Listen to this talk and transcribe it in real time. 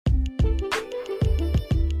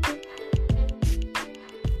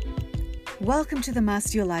Welcome to the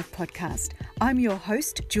Master Your Life podcast. I'm your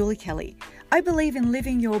host, Julie Kelly. I believe in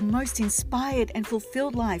living your most inspired and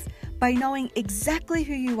fulfilled life by knowing exactly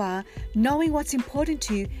who you are, knowing what's important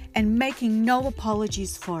to you, and making no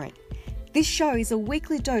apologies for it. This show is a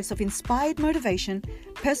weekly dose of inspired motivation,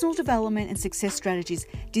 personal development, and success strategies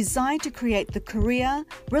designed to create the career,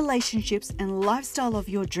 relationships, and lifestyle of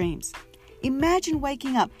your dreams. Imagine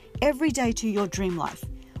waking up every day to your dream life.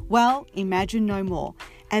 Well, imagine no more,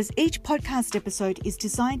 as each podcast episode is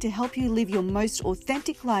designed to help you live your most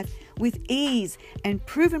authentic life with ease and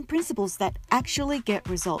proven principles that actually get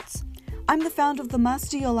results. I'm the founder of the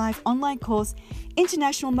Master Your Life online course,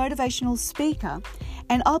 international motivational speaker,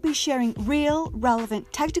 and I'll be sharing real,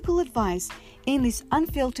 relevant, tactical advice in this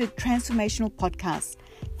unfiltered transformational podcast.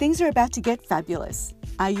 Things are about to get fabulous.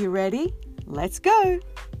 Are you ready? Let's go.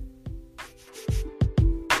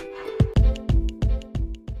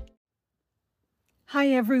 Hi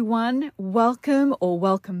everyone,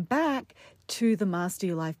 welcome back to the Master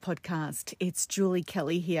Your Life podcast. It's Julie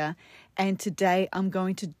Kelly here, and today I'm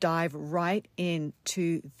going to dive right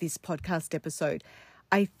into this podcast episode.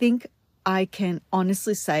 I think I can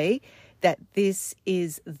honestly say that this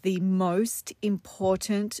is the most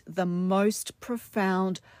important, the most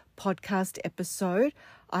profound podcast episode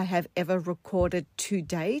I have ever recorded to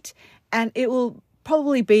date, and it will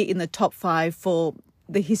probably be in the top 5 for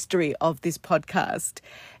the history of this podcast.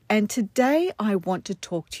 And today I want to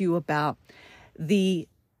talk to you about the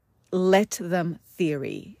let them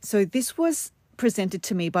theory. So this was presented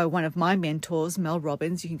to me by one of my mentors, Mel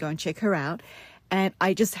Robbins. You can go and check her out. And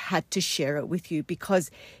I just had to share it with you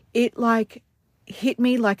because it hit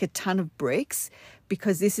me like a ton of bricks,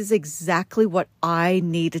 because this is exactly what I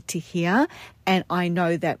needed to hear. And I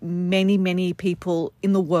know that many, many people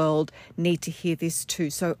in the world need to hear this too.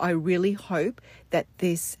 So I really hope that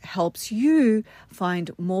this helps you find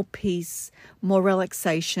more peace, more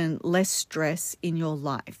relaxation, less stress in your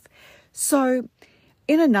life. So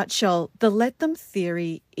in a nutshell, the let them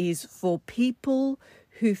theory is for people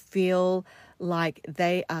who feel like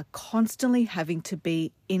they are constantly having to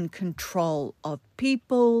be in control of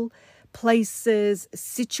people, places,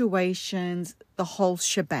 situations, the whole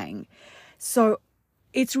shebang. So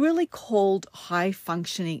it's really called high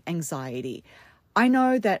functioning anxiety. I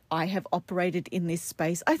know that I have operated in this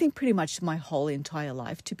space, I think pretty much my whole entire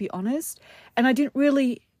life, to be honest. And I didn't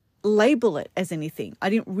really label it as anything. I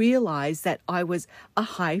didn't realize that I was a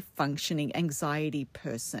high functioning anxiety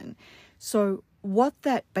person. So what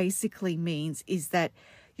that basically means is that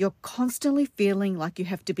you're constantly feeling like you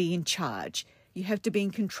have to be in charge. You have to be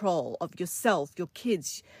in control of yourself, your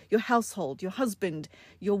kids, your household, your husband,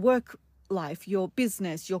 your work life, your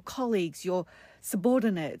business, your colleagues, your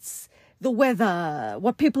subordinates, the weather,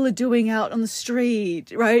 what people are doing out on the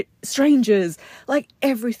street, right? Strangers, like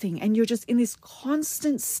everything. And you're just in this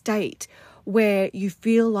constant state where you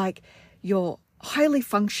feel like you're highly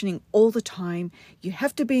functioning all the time. You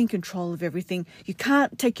have to be in control of everything. You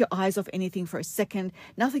can't take your eyes off anything for a second.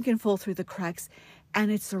 Nothing can fall through the cracks. And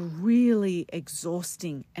it's a really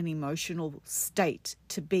exhausting and emotional state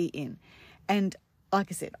to be in. And like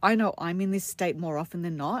I said, I know I'm in this state more often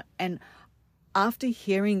than not. And after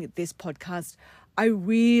hearing this podcast, I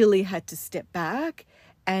really had to step back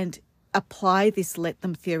and apply this let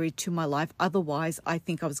them theory to my life. Otherwise, I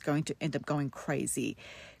think I was going to end up going crazy,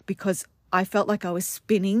 because I felt like I was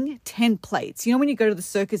spinning 10 plates. You know, when you go to the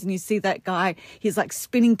circus and you see that guy, he's like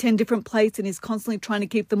spinning 10 different plates and he's constantly trying to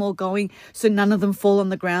keep them all going so none of them fall on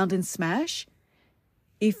the ground and smash.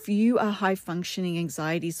 If you are a high functioning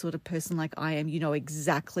anxiety sort of person like I am, you know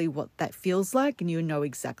exactly what that feels like, and you know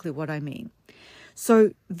exactly what I mean.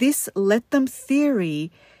 So this let them theory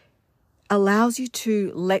allows you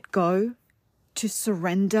to let go, to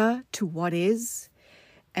surrender to what is,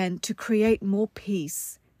 and to create more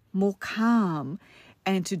peace, more calm,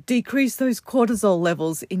 and to decrease those cortisol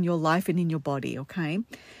levels in your life and in your body, okay?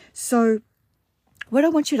 So what I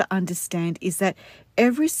want you to understand is that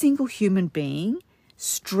every single human being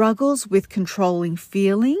struggles with controlling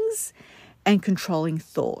feelings and controlling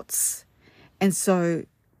thoughts. And so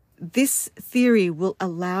this theory will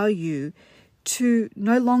allow you to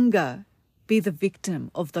no longer be the victim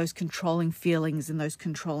of those controlling feelings and those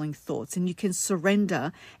controlling thoughts. And you can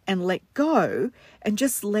surrender and let go and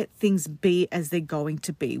just let things be as they're going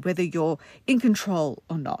to be, whether you're in control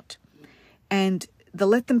or not. And the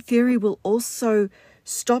let them theory will also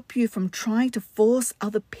stop you from trying to force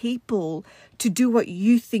other people to do what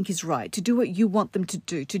you think is right, to do what you want them to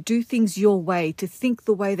do things your way, to think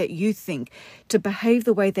the way that you think, to behave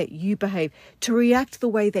the way that you behave, to react the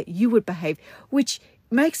way that you would behave, which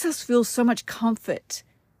makes us feel so much comfort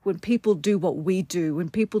when people do what we do, when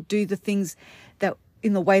people do the things that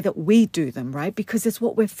in the way that we do them, right? Because it's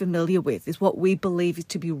what we're familiar with, is what we believe is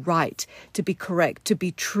to be right, to be correct, to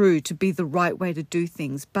be true, to be the right way to do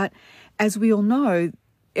things. But as we all know,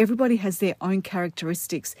 everybody has their own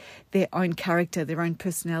characteristics, their own character, their own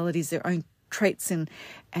personalities, their own traits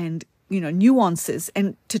and nuances.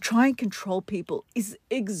 And to try and control people is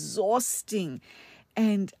exhausting.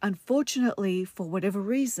 And unfortunately, for whatever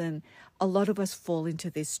reason, a lot of us fall into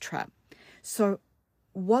this trap. So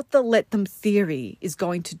what the let them theory is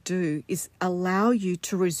going to do is allow you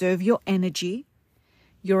to reserve your energy,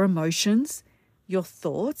 your emotions, your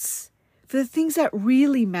thoughts for the things that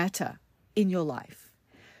really matter in your life.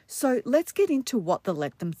 So let's get into what the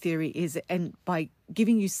let them theory is, and by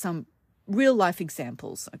giving you some real life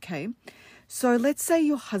examples, okay? So let's say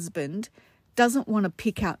your husband doesn't want to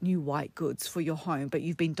pick out new white goods for your home, but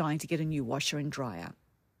you've been dying to get a new washer and dryer.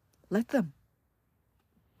 Let them.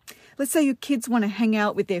 Let's say your kids want to hang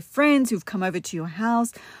out with their friends who've come over to your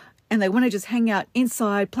house and they want to just hang out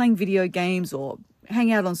inside playing video games or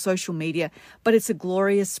hang out on social media, but it's a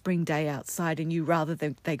glorious spring day outside and you rather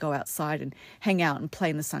than they go outside and hang out and play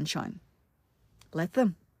in the sunshine. Let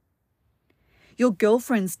them. Your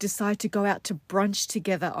girlfriends decide to go out to brunch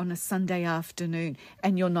together on a Sunday afternoon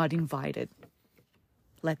and you're not invited.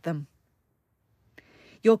 Let them.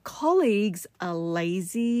 Your colleagues are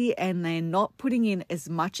lazy and they're not putting in as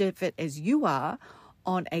much effort as you are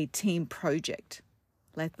on a team project.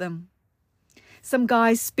 Let them. Some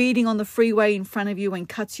guy speeding on the freeway in front of you and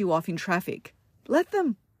cuts you off in traffic. Let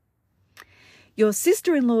them. Your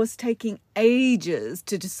sister-in-law is taking ages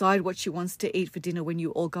to decide what she wants to eat for dinner when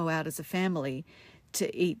you all go out as a family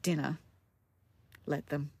to eat dinner. Let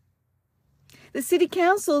them. The city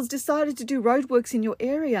council has decided to do roadworks in your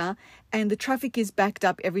area and the traffic is backed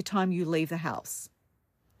up every time you leave the house.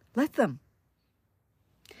 Let them.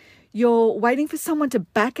 You're waiting for someone to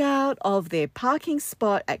back out of their parking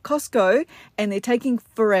spot at Costco and they're taking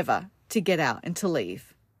forever to get out and to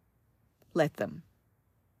leave. Let them.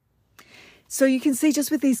 So you can see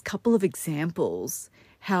just with these couple of examples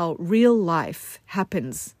how real life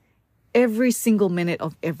happens every single minute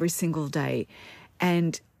of every single day.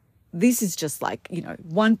 And this is just like,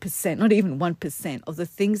 1%, not even 1% of the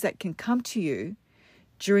things that can come to you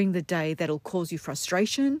during the day that'll cause you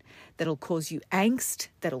frustration, that'll cause you angst,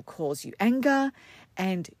 that'll cause you anger,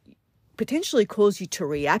 and potentially cause you to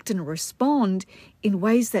react and respond in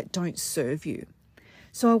ways that don't serve you.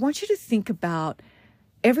 So I want you to think about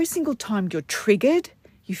every single time you're triggered,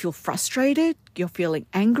 you feel frustrated, you're feeling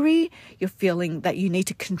angry, you're feeling that you need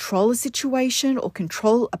to control a situation or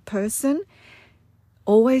control a person.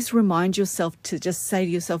 Always remind yourself to just say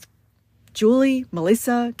to yourself, Julie,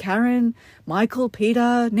 Melissa, Karen, Michael,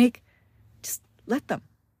 Peter, Nick, just let them.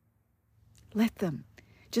 Let them.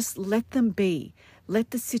 Just let them be.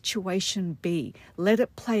 Let the situation be. Let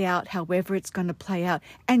it play out however it's going to play out.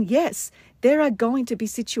 And yes, there are going to be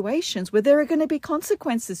situations where there are going to be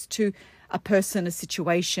consequences to a person, a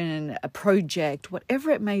situation, a project,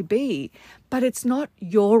 whatever it may be. But it's not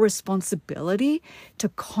your responsibility to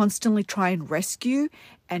constantly try and rescue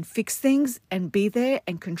and fix things and be there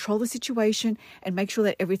and control the situation and make sure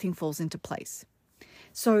that everything falls into place.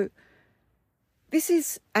 So this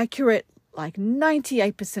is accurate like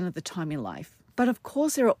 98% of the time in life. But of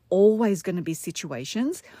course, there are always going to be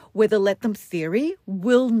situations where the let them theory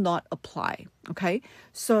will not apply. Okay.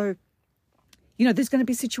 So, there's going to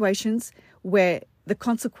be situations where the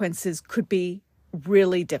consequences could be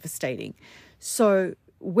really devastating. So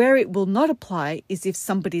where it will not apply is if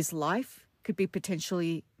somebody's life could be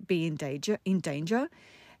potentially be in danger.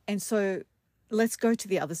 And so let's go to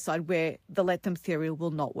the other side where the let them theory will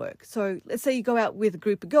not work. So let's say you go out with a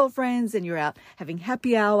group of girlfriends and you're out having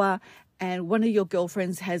happy hour and one of your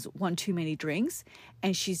girlfriends has one too many drinks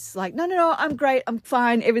and she's like, no, I'm great. I'm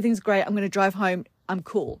fine. Everything's great. I'm going to drive home. I'm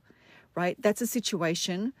cool, right? That's a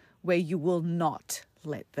situation where you will not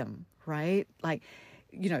let them, right? Like,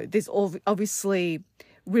 there's obviously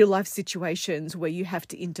real life situations where you have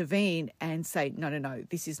to intervene and say, no,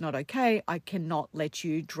 this is not okay. I cannot let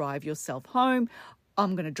you drive yourself home.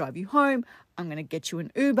 I'm going to drive you home. I'm going to get you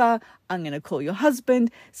an Uber. I'm going to call your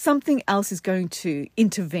husband. Something else is going to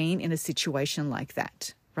intervene in a situation like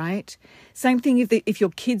that, right? Same thing if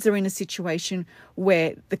your kids are in a situation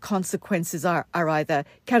where the consequences are either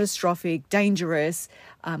catastrophic, dangerous,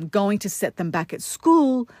 going to set them back at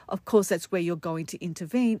school. Of course, that's where you're going to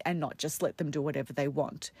intervene and not just let them do whatever they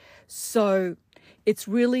want. So it's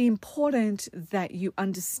really important that you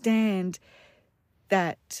understand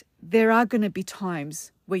that there are going to be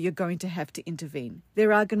times where you're going to have to intervene.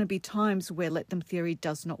 There are going to be times where let them theory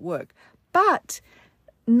does not work. But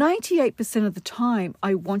 98% of the time,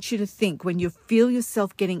 I want you to think when you feel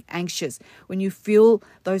yourself getting anxious, when you feel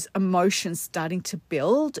those emotions starting to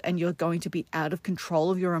build and you're going to be out of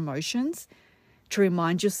control of your emotions, to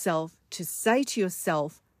remind yourself to say to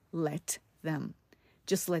yourself, let them.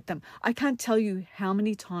 Just let them. I can't tell you how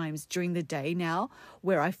many times during the day now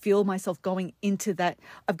where I feel myself going into that,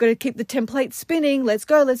 I've got to keep the template spinning. Let's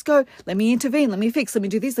go. Let me intervene. Let me fix. Let me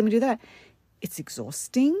do this. Let me do that. It's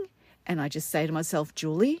exhausting. And I just say to myself,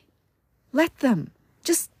 Julie, let them.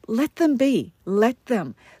 Just let them be. Let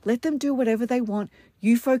them. Let them do whatever they want.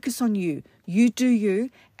 You focus on you. You do you.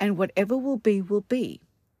 And whatever will be.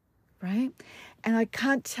 Right? And I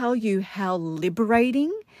can't tell you how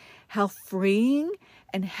liberating, how freeing,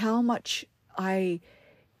 and how much I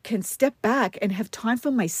can step back and have time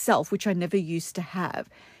for myself, which I never used to have.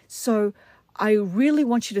 So I really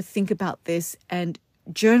want you to think about this and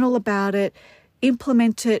journal about it,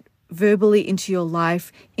 implement it verbally into your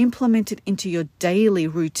life, implement it into your daily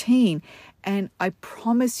routine. And I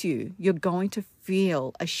promise you, you're going to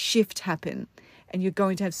feel a shift happen and you're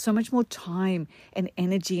going to have so much more time and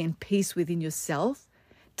energy and peace within yourself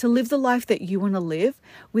to live the life that you want to live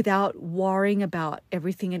without worrying about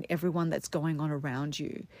everything and everyone that's going on around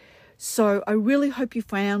you. So I really hope you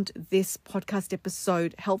found this podcast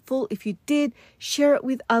episode helpful. If you did, share it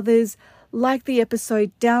with others, like the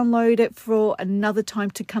episode, download it for another time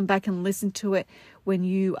to come back and listen to it when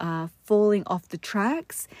you are falling off the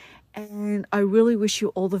tracks. And I really wish you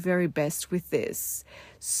all the very best with this.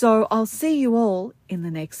 So I'll see you all in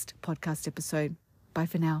the next podcast episode. Bye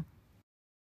for now.